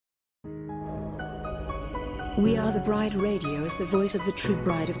We Are the Bride Radio is the voice of the true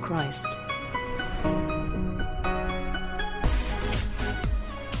bride of Christ.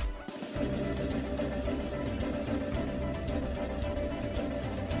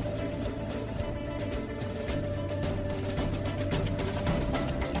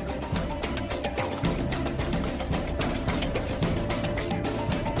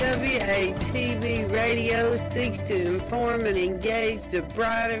 WATB Radio seeks to inform and engage the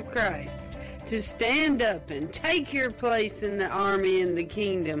bride of Christ to stand up and take your place in the army and the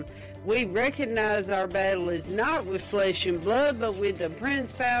kingdom. We recognize our battle is not with flesh and blood, but with the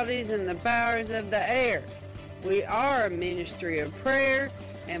principalities and the powers of the air. We are a ministry of prayer,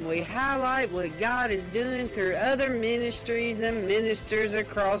 and we highlight what God is doing through other ministries and ministers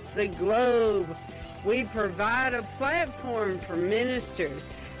across the globe. We provide a platform for ministers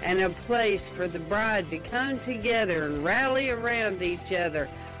and a place for the bride to come together and rally around each other,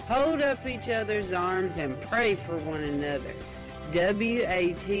 hold up each other's arms, and pray for one another.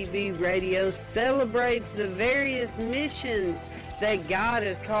 WATB Radio celebrates the various missions that God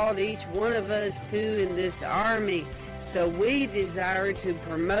has called each one of us to in this army. So we desire to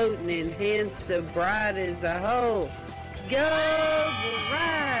promote and enhance the bride as a whole. Go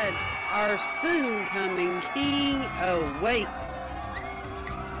bride! Our soon coming King awaits.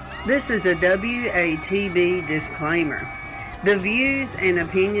 This is a WATB disclaimer. The views and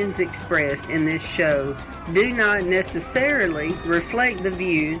opinions expressed in this show do not necessarily reflect the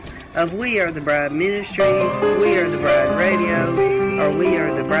views of We Are the Bride Ministries, We Are the Bride Radio, or We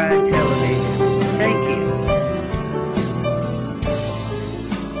Are the Bride Television. Thank you.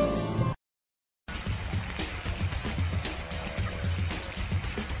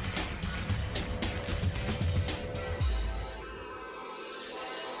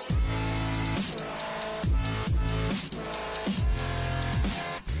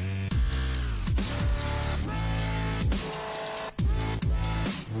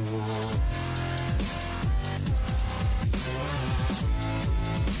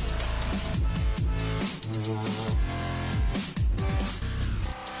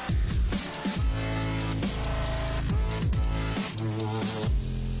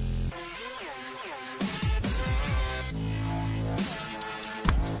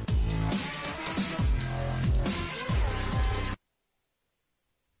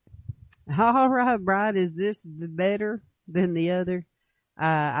 All right, bride, is this better than the other?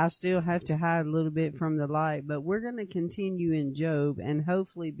 I still have to hide a little bit from the light, but we're going to continue in Job and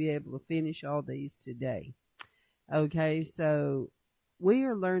hopefully be able to finish all these today. Okay, so we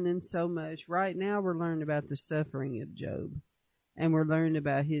are learning so much. Right now we're learning about the suffering of Job, and we're learning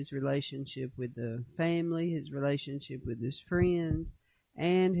about his relationship with the family, his relationship with his friends,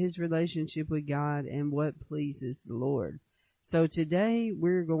 and his relationship with God and what pleases the Lord. So today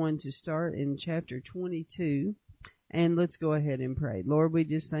we're going to start in chapter 22, and let's go ahead and pray. Lord, we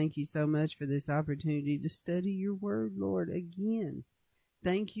just thank you so much for this opportunity to study your word, Lord, again.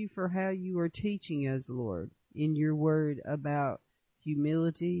 Thank you for how you are teaching us, Lord, in your word about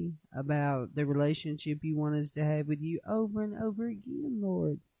humility, about the relationship you want us to have with you over and over again,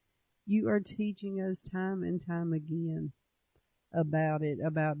 Lord. You are teaching us time and time again about it,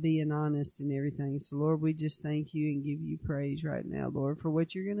 about being honest and everything. So, Lord, we just thank you and give you praise right now, Lord, for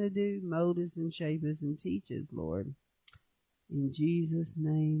what you're going to do, mold us and shape us and teach us, Lord. In Jesus'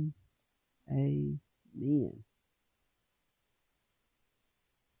 name, amen.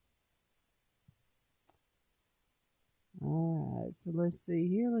 All right, so let's see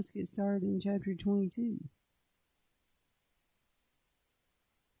here. Let's get started in chapter 22.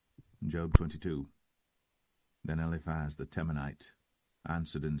 Job 22. Then Eliphaz the Temanite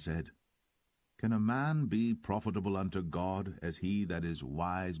answered and said, Can a man be profitable unto God, as he that is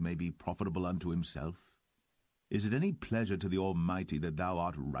wise may be profitable unto himself? Is it any pleasure to the Almighty that thou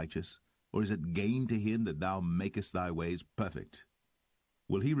art righteous, or is it gain to him that thou makest thy ways perfect?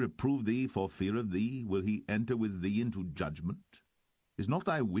 Will he reprove thee for fear of thee? Will he enter with thee into judgment? Is not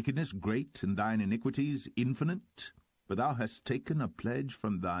thy wickedness great, and thine iniquities infinite? For thou hast taken a pledge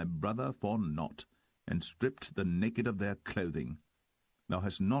from thy brother for naught, and stripped the naked of their clothing. Thou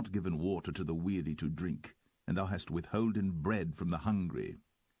hast not given water to the weary to drink, and thou hast withholden bread from the hungry.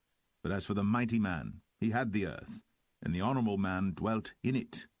 But as for the mighty man, he had the earth, and the honourable man dwelt in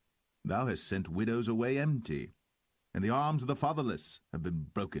it. Thou hast sent widows away empty, and the arms of the fatherless have been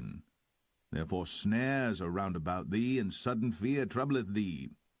broken. Therefore snares are round about thee, and sudden fear troubleth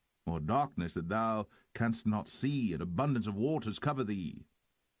thee. Or darkness that thou canst not see, and abundance of waters cover thee.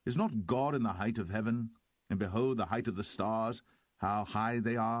 Is not God in the height of heaven? And behold the height of the stars, how high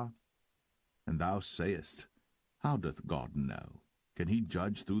they are? And thou sayest, How doth God know? Can he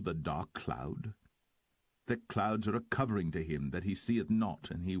judge through the dark cloud? thick clouds are a covering to him, that he seeth not,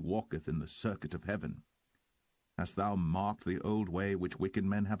 and he walketh in the circuit of heaven. Hast thou marked the old way which wicked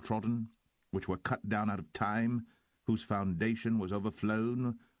men have trodden, which were cut down out of time, whose foundation was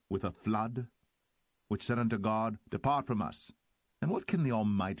overflown with a flood, which said unto God, Depart from us, and what can the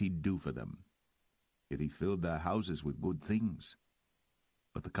Almighty do for them? Yet he filled their houses with good things.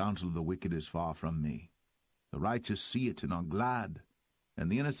 But the counsel of the wicked is far from me. The righteous see it and are glad,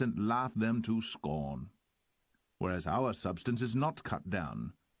 and the innocent laugh them to scorn. Whereas our substance is not cut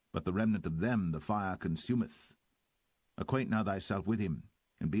down, but the remnant of them the fire consumeth. Acquaint now thyself with him,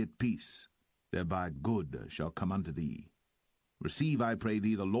 and be at peace, thereby good shall come unto thee. Receive, I pray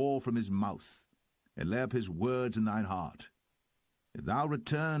thee, the law from his mouth, and lay up his words in thine heart. If thou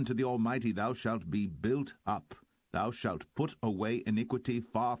return to the Almighty, thou shalt be built up. Thou shalt put away iniquity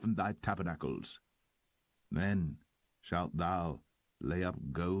far from thy tabernacles. Then shalt thou lay up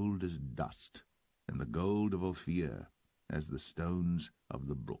gold as dust, and the gold of Ophir as the stones of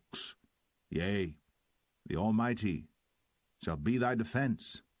the brooks. Yea, the Almighty shall be thy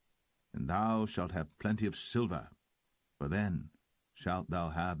defence, and thou shalt have plenty of silver, for then shalt thou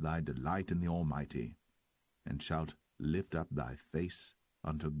have thy delight in the Almighty, and shalt lift up thy face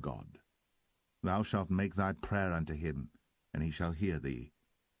unto God. Thou shalt make thy prayer unto him, and he shall hear thee,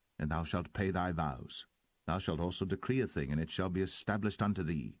 and thou shalt pay thy vows. Thou shalt also decree a thing, and it shall be established unto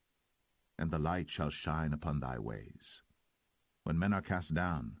thee, and the light shall shine upon thy ways. When men are cast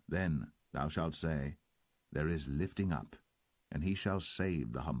down, then thou shalt say, There is lifting up, and he shall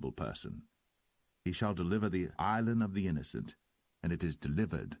save the humble person. He shall deliver the island of the innocent, and it is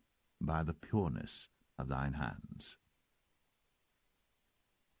delivered by the pureness of thine hands.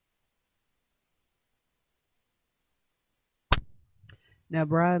 Now,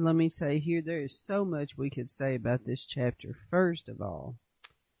 Bride, let me say here, there is so much we could say about this chapter. First of all,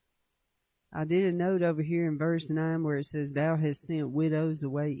 I did a note over here in verse 9 where it says, Thou hast sent widows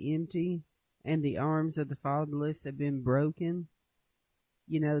away empty, and the arms of the fatherless have been broken.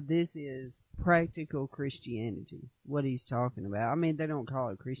 You know, this is practical Christianity, what he's talking about. I mean, they don't call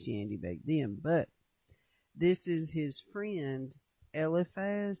it Christianity back then, but this is his friend,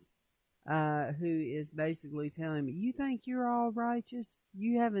 Eliphaz, who is basically telling me, you think you're all righteous?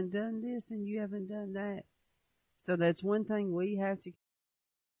 You haven't done this and you haven't done that. So that's one thing we have to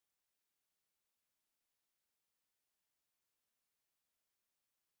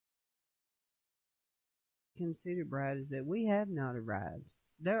consider, Brad, is that we have not arrived.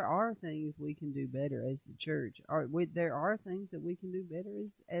 There are things we can do better as the church. There are things that we can do better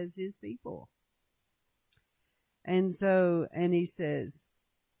as his people. And so, and he says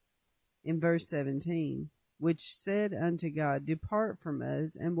in verse 17, which said unto God, Depart from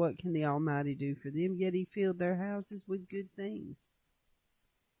us, and what can the Almighty do for them? Yet he filled their houses with good things.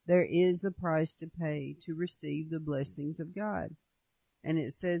 There is a price to pay to receive the blessings of God. And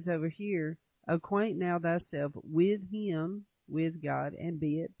it says over here, Acquaint now thyself with him, with God, and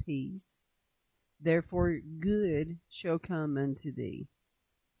be at peace. Therefore good shall come unto thee.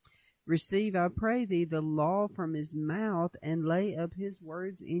 Receive, I pray thee, the law from his mouth, and lay up his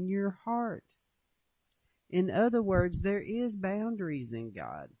words in your heart. In other words, there is boundaries in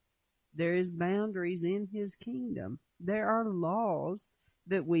God. There is boundaries in his kingdom. There are laws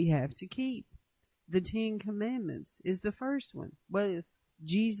that we have to keep. The 10 Commandments is the first one. Well,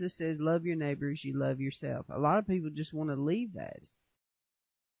 Jesus says, love your neighbors, you love yourself. A lot of people just want to leave that.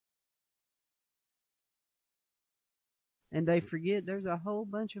 And they forget there's a whole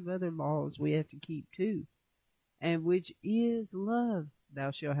bunch of other laws we have to keep too. And which is love.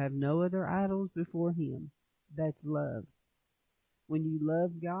 Thou shalt have no other idols before him. That's love. When you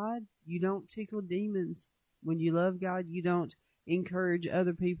love God, you don't tickle demons. When you love God, you don't encourage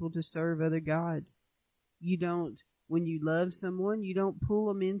other people to serve other gods. You don't. When you love someone, you don't pull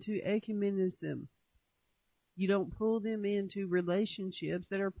them into ecumenism. You don't pull them into relationships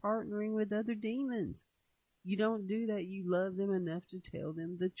that are partnering with other demons. You don't do that. You love them enough to tell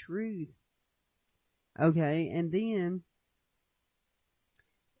them the truth. Okay, and then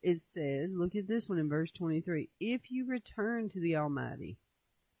it says, look at this one in verse 23. If you return to the Almighty.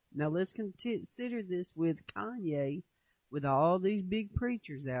 Now let's consider this with Kanye, with all these big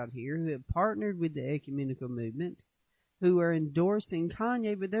preachers out here who have partnered with the ecumenical movement, who are endorsing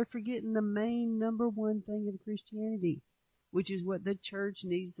Kanye, but they're forgetting the main number one thing of Christianity, which is what the church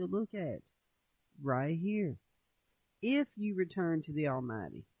needs to look at right here. If you return to the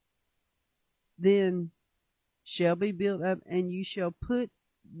Almighty, then shall be built up, and you shall put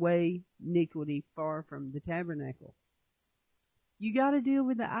away iniquity far from the tabernacle. You got to deal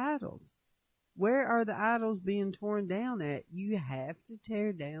with the idols. Where are the idols being torn down at? You have to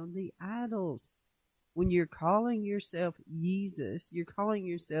tear down the idols. When you're calling yourself Jesus, you're calling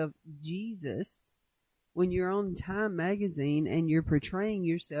yourself Jesus, when you're on Time magazine and you're portraying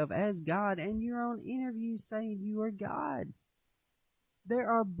yourself as God and you're on interviews saying you are God. There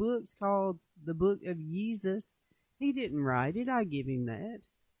are books called the Book of Jesus. He didn't write it, I give him that.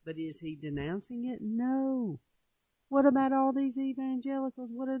 But is he denouncing it? No. What about all these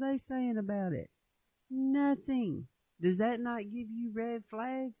evangelicals? What are they saying about it? Nothing. Does that not give you red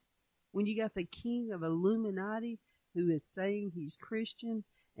flags? When you got the king of Illuminati who is saying he's Christian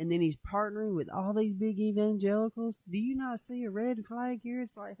and then he's partnering with all these big evangelicals, do you not see a red flag here?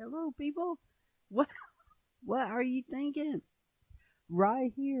 It's like, hello, people. What are you thinking?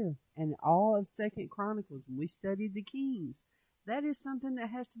 Right here, and all of 2 Chronicles, when we studied the kings, that is something that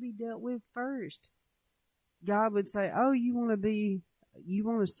has to be dealt with first. God would say, oh, you want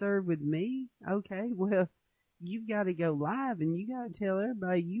to serve with me? Okay, well, you've got to go live and you got to tell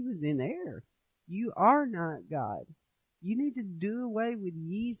everybody you was in error. You are not God. You need to do away with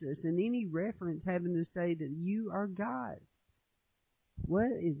Jesus and any reference having to say that you are God.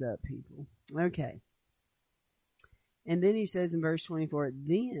 What is up, people? Okay. And then he says in verse 24,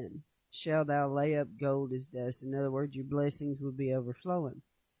 then shall thou lay up gold as dust. In other words, your blessings will be overflowing.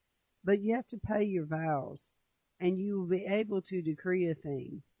 But you have to pay your vows, and you will be able to decree a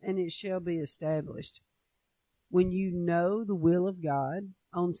thing, and it shall be established. When you know the will of God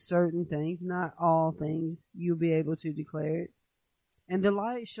on certain things, not all things, you'll be able to declare it. And the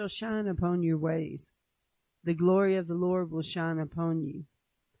light shall shine upon your ways. The glory of the Lord will shine upon you.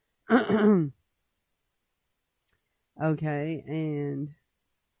 Okay, and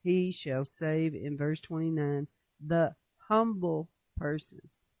he shall save, in verse 29, the humble person.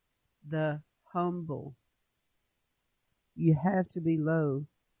 The humble. You have to be low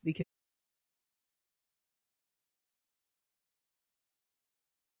because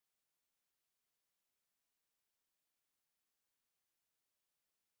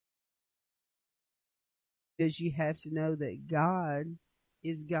you have to know that God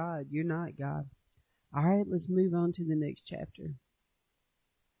is God. You're not God. All right, let's move on to the next chapter.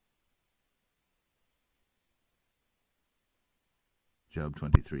 Job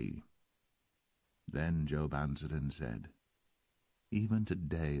 23. Then Job answered and said, even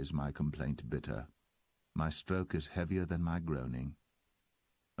today is my complaint bitter. My stroke is heavier than my groaning.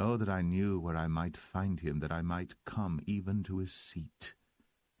 Oh, that I knew where I might find him, that I might come even to his seat.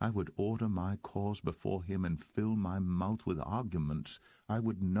 I would order my cause before him and fill my mouth with arguments. I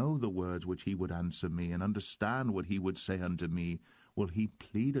would know the words which he would answer me, and understand what he would say unto me. Will he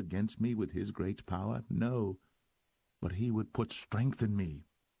plead against me with his great power? No, but he would put strength in me.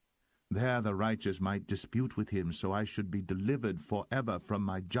 There the righteous might dispute with him, so I should be delivered forever from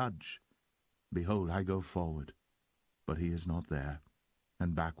my judge. Behold, I go forward, but he is not there,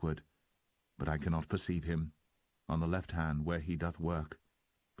 and backward, but I cannot perceive him. On the left hand where he doth work,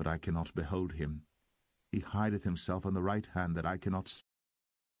 but I cannot behold him. He hideth himself on the right hand, that I cannot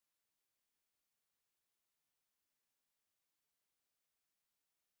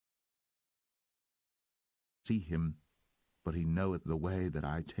see him, but he knoweth the way that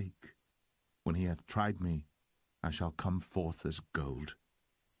I take. When he hath tried me, I shall come forth as gold.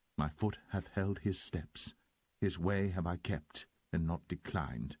 My foot hath held his steps. His way have I kept, and not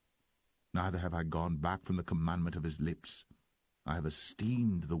declined. Neither have I gone back from the commandment of his lips. I have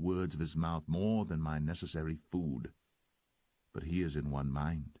esteemed the words of his mouth more than my necessary food. But he is in one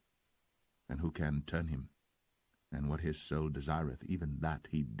mind, and who can turn him? And what his soul desireth, even that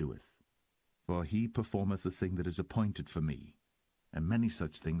he doeth. For he performeth the thing that is appointed for me, and many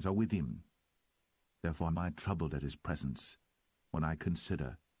such things are with him. Therefore am I troubled at his presence. When I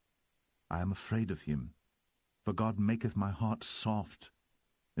consider, I am afraid of him. For God maketh my heart soft,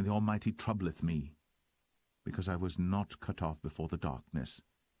 and the Almighty troubleth me. Because I was not cut off before the darkness,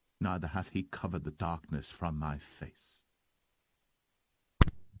 neither hath he covered the darkness from my face.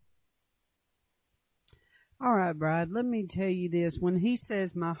 All right, Bride, let me tell you this. When he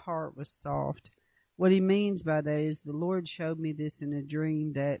says my heart was soft, what he means by that is the Lord showed me this in a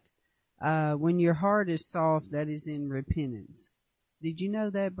dream, that when your heart is soft, that is in repentance. Did you know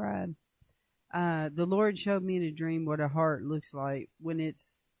that, Bride? The Lord showed me in a dream what a heart looks like when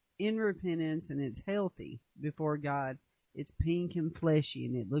it's in repentance and it's healthy before God. It's pink and fleshy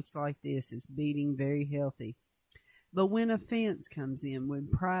and it looks like this. It's beating very healthy. But when offense comes in, when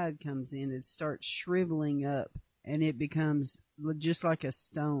pride comes in, it starts shriveling up and it becomes just like a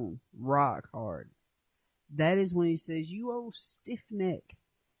stone, rock hard. That is when he says, you old stiff neck,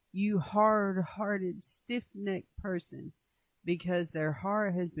 you hard-hearted, stiff-necked person, because their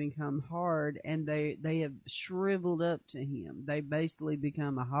heart has become hard and they have shriveled up to him. They basically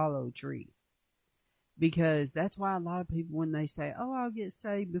become a hollow tree. Because that's why a lot of people, when they say, oh, I'll get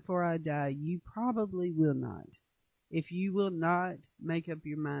saved before I die, you probably will not. If you will not make up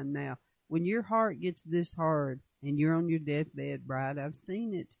your mind now, when your heart gets this hard and you're on your deathbed, bride, I've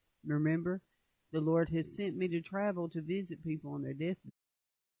seen it. Remember, the Lord has sent me to travel to visit people on their deathbed.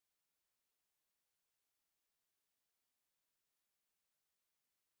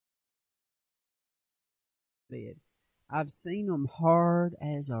 I've seen them hard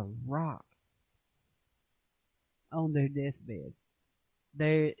as a rock on their deathbed.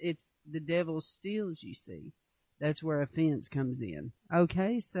 It's the devil steals, you see. That's where offense comes in.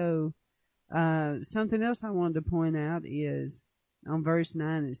 Okay, so something else I wanted to point out is on verse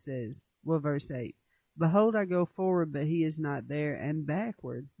 9 it says, verse 8, behold, I go forward, but he is not there, and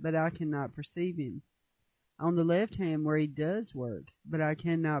backward, but I cannot perceive him. On the left hand where he does work, but I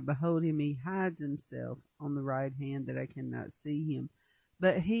cannot behold him. He hides himself on the right hand that I cannot see him.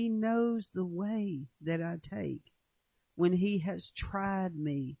 But he knows the way that I take. When he has tried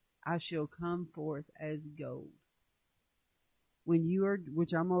me, I shall come forth as gold. When you are,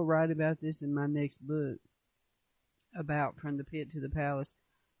 which I'm going to write about this in my next book, about From the Pit to the Palace,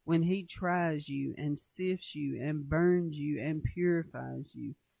 when he tries you and sifts you and burns you and purifies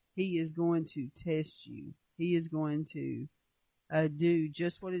you, he is going to test you. He is going to do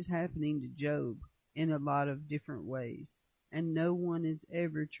just what is happening to Job in a lot of different ways. And no one is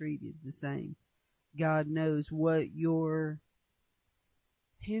ever treated the same. God knows what your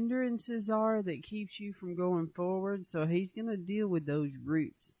hindrances are that keeps you from going forward. So he's going to deal with those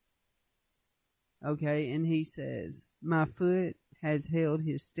roots. Okay, and he says, my foot has held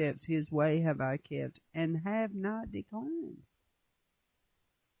his steps, his way have I kept, and have not declined.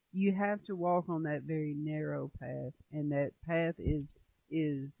 You have to walk on that very narrow path, and that path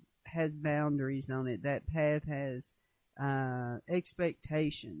has boundaries on it. That path has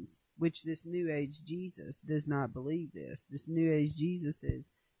expectations, which this New Age Jesus does not believe this. This New Age Jesus says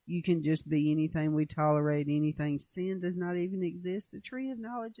you can just be anything, we tolerate anything. Sin does not even exist. The tree of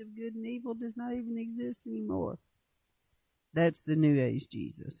knowledge of good and evil does not even exist anymore. That's the New Age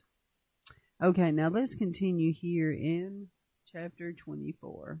Jesus. Okay, now let's continue here in chapter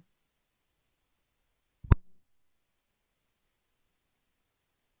 24.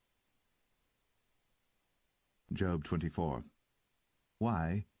 Job 24.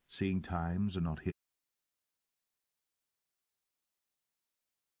 Why, seeing times are not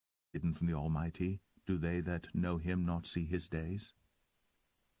hidden from the Almighty, do they that know him not see his days?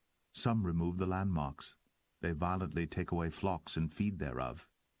 Some remove the landmarks. They violently take away flocks and feed thereof.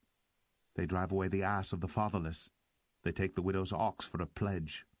 They drive away the ass of the fatherless. They take the widow's ox for a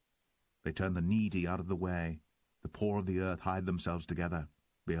pledge. They turn the needy out of the way. The poor of the earth hide themselves together.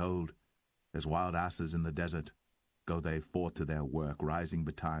 Behold, as wild asses in the desert, go they forth to their work, rising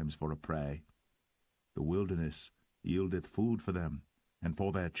betimes for a prey. The wilderness yieldeth food for them, and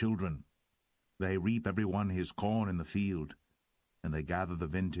for their children. They reap every one his corn in the field, and they gather the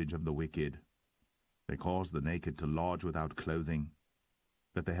vintage of the wicked. They cause the naked to lodge without clothing,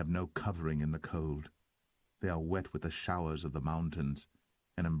 that they have no covering in the cold. They are wet with the showers of the mountains,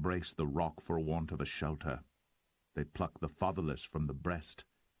 and embrace the rock for want of a shelter. They pluck the fatherless from the breast,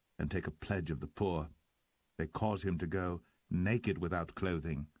 and take a pledge of the poor. They cause him to go naked without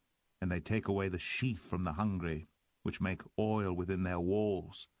clothing, and they take away the sheaf from the hungry, which make oil within their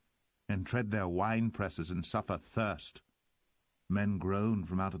walls, and tread their winepresses, and suffer thirst. Men groan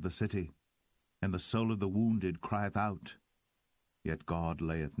from out of the city, and the soul of the wounded crieth out. Yet God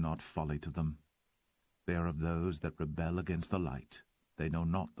layeth not folly to them. They are of those that rebel against the light. They know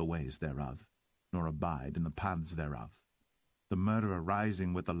not the ways thereof, nor abide in the paths thereof. The murderer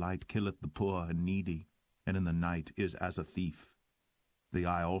rising with the light killeth the poor and needy, and in the night is as a thief. The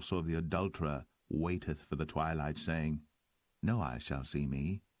eye also of the adulterer waiteth for the twilight, saying, No eye shall see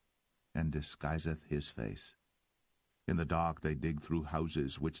me, and disguiseth his face. In the dark they dig through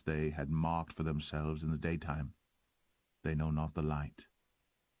houses which they had marked for themselves in the daytime. They know not the light,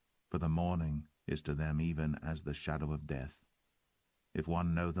 for the morning is to them even as the shadow of death. If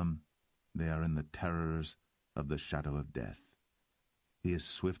one know them, they are in the terrors of the shadow of death. He is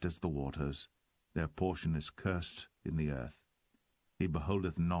swift as the waters, their portion is cursed in the earth. He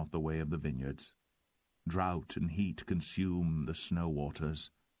beholdeth not the way of the vineyards. Drought and heat consume the snow waters,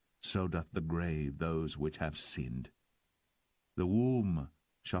 so doth the grave those which have sinned. The womb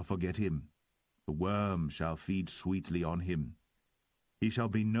shall forget him, the worm shall feed sweetly on him. He shall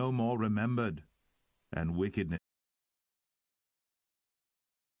be no more remembered, and wickedness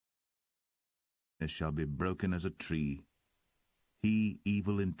shall be broken as a tree. He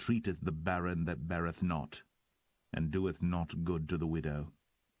evil entreateth the barren that beareth not, and doeth not good to the widow.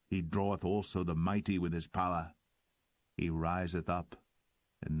 He draweth also the mighty with his power. He riseth up,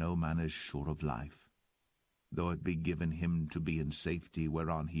 and no man is sure of life. Though it be given him to be in safety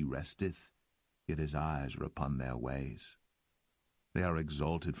whereon he resteth, yet his eyes are upon their ways. They are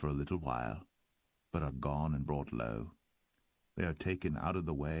exalted for a little while, but are gone and brought low. They are taken out of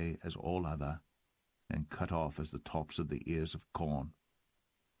the way as all other, and cut off as the tops of the ears of corn.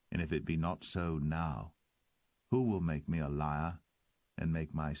 And if it be not so now, who will make me a liar, and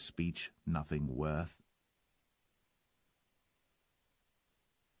make my speech nothing worth?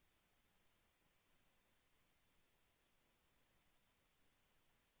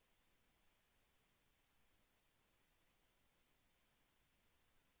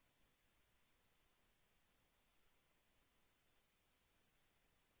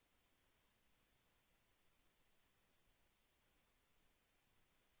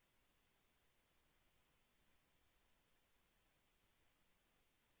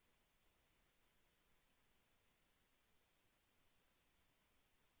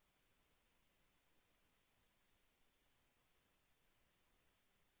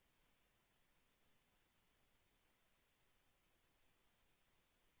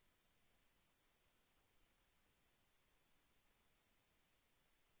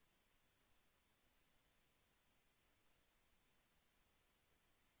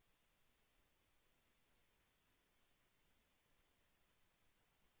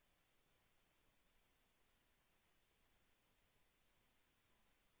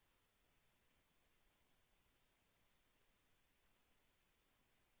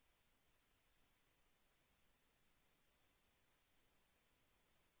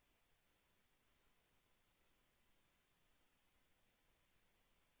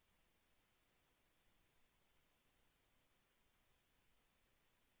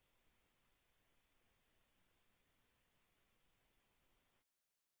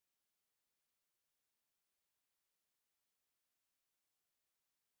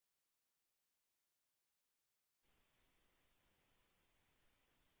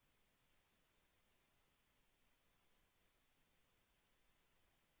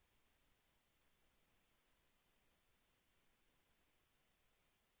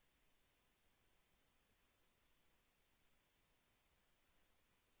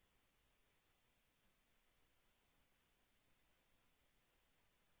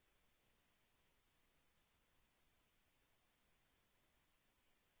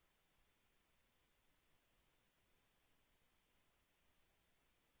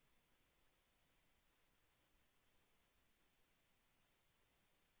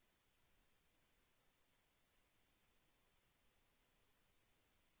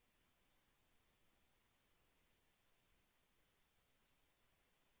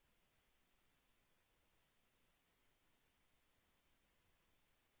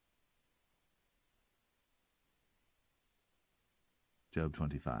 Job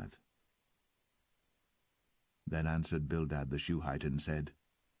 25. Then answered Bildad the Shuhite, and said,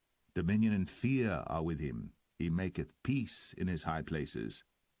 Dominion and fear are with him. He maketh peace in his high places.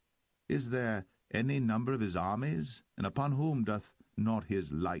 Is there any number of his armies? And upon whom doth not his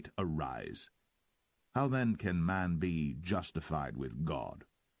light arise? How then can man be justified with God?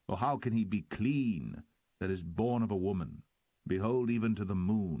 Or how can he be clean that is born of a woman? Behold, even to the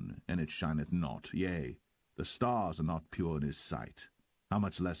moon, and it shineth not. Yea, the stars are not pure in his sight. How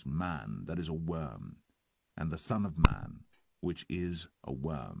much less man that is a worm, and the Son of Man, which is a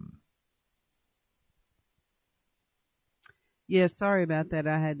worm. Yes, sorry about that.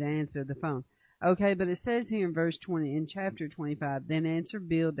 I had to answer the phone. Okay, but it says here in verse 20, in chapter 25, Then answered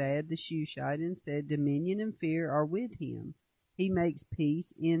Bildad the Shuhite, and said, Dominion and fear are with him. He makes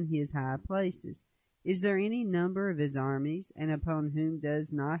peace in his high places. Is there any number of his armies, and upon whom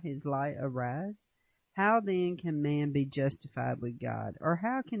does not his light arise? How then can man be justified with God? Or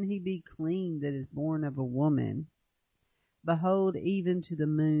how can he be clean that is born of a woman? Behold, even to the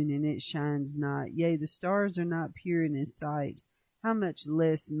moon, and it shines not. Yea, the stars are not pure in his sight. How much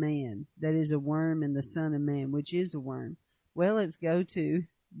less man, that is a worm, and the Son of Man, which is a worm? Well, let's go to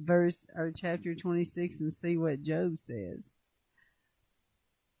chapter 26 and see what Job says.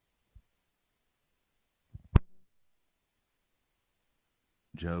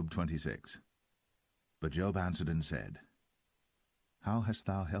 Job 26. But Job answered and said, How hast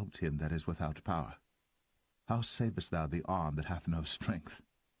thou helped him that is without power? How savest thou the arm that hath no strength?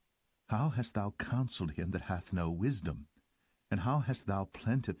 How hast thou counselled him that hath no wisdom? And how hast thou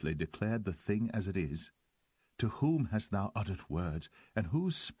plentifully declared the thing as it is? To whom hast thou uttered words, and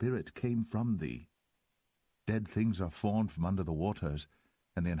whose spirit came from thee? Dead things are formed from under the waters,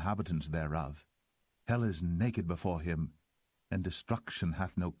 and the inhabitants thereof. Hell is naked before him, and destruction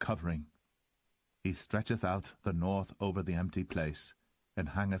hath no covering. He stretcheth out the north over the empty place, and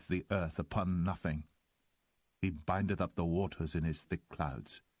hangeth the earth upon nothing. He bindeth up the waters in his thick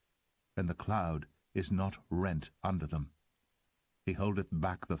clouds, and the cloud is not rent under them. He holdeth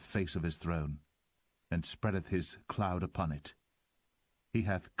back the face of his throne, and spreadeth his cloud upon it. He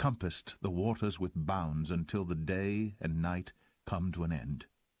hath compassed the waters with bounds until the day and night come to an end.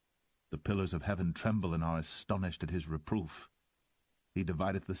 The pillars of heaven tremble and are astonished at his reproof. He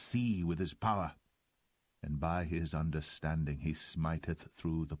divideth the sea with his power, and by his understanding he smiteth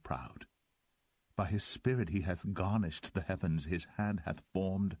through the proud. By his spirit he hath garnished the heavens, his hand hath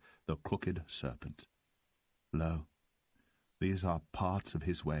formed the crooked serpent. Lo, these are parts of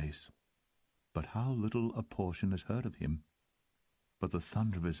his ways, but how little a portion is heard of him. But the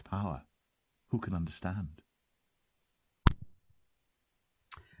thunder of his power, who can understand?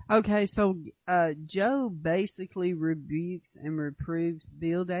 Okay, so Job basically rebukes and reproves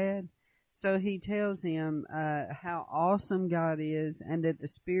Bildad. So he tells him how awesome God is, and that the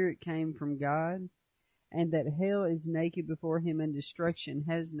Spirit came from God, and that hell is naked before him, and destruction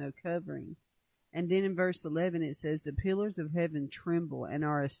has no covering. And then in verse 11 it says, the pillars of heaven tremble and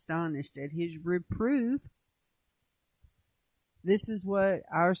are astonished at his reproof. This is what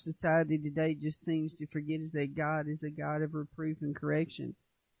our society today just seems to forget, is that God is a God of reproof and correction.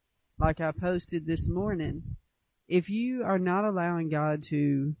 Like I posted this morning, if you are not allowing God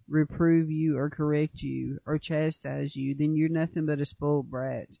to reprove you or correct you or chastise you, then you're nothing but a spoiled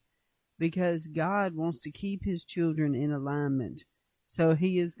brat. Because God wants to keep his children in alignment. So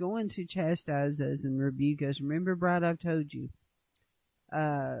he is going to chastise us and rebuke us. Remember, bride, I've told you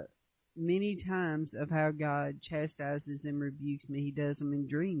many times of how God chastises and rebukes me. He does them in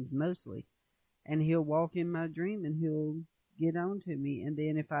dreams mostly. And he'll walk in my dream and he'll get on to me. And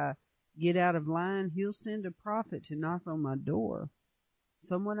then if I get out of line, he'll send a prophet to knock on my door.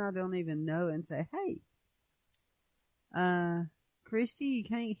 Someone I don't even know, and say, hey, Christy, you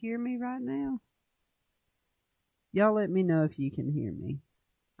can't hear me right now? Y'all let me know if you can hear me.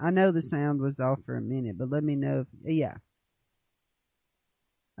 I know the sound was off for a minute, but let me know if, yeah.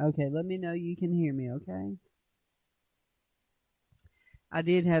 Okay, let me know you can hear me, okay? I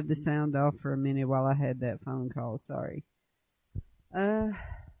did have the sound off for a minute while I had that phone call, sorry.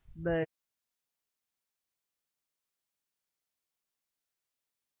 But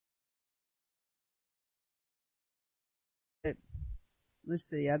let's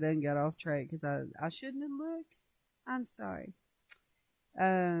see, I done got off track because I shouldn't have looked. I'm sorry.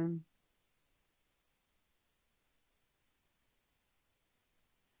 But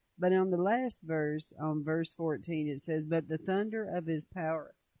on the last verse, on verse 14, it says, but the thunder of his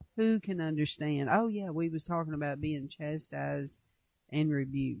power, who can understand? Oh yeah, we was talking about being chastised and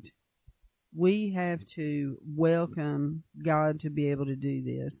rebuked. We have to welcome God to be able to do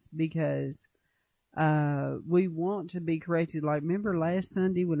this, because we want to be corrected. Like, remember last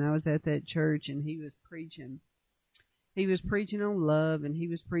Sunday when I was at that church and he was preaching on love, and he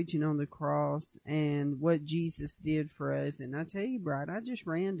was preaching on the cross and what Jesus did for us. And I tell you, Brian, I just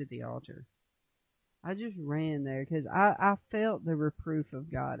ran to the altar. I just ran there because I felt the reproof of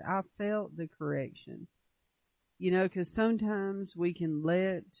God. I felt the correction. You know, because sometimes we can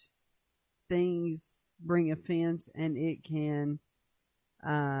let things bring offense, and it can,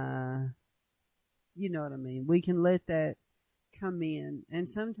 you know what I mean? We can let that come in, and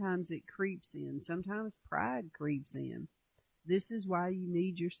sometimes it creeps in. Sometimes pride creeps in. This is why you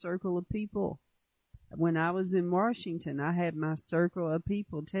need your circle of people. When I was in Washington, I had my circle of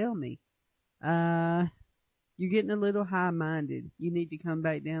people tell me, you're getting a little high-minded. You need to come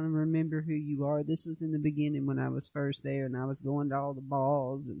back down and remember who you are. This was in the beginning when I was first there, and I was going to all the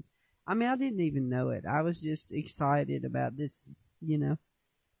balls. And I mean, I didn't even know it. I was just excited about this, you know.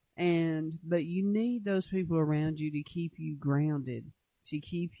 But you need those people around you to keep you grounded, to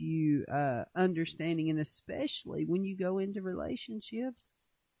keep you understanding, and especially when you go into relationships.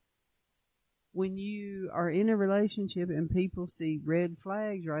 When you are in a relationship and people see red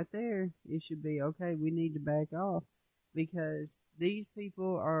flags right there, it should be, okay, we need to back off, because these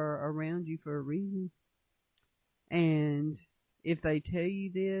people are around you for a reason. And if they tell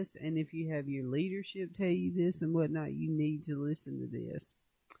you this, and if you have your leadership tell you this and whatnot, you need to listen to this.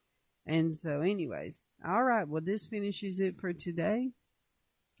 And so anyways, all right, well, this finishes it for today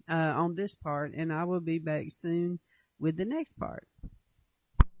on this part, and I will be back soon with the next part.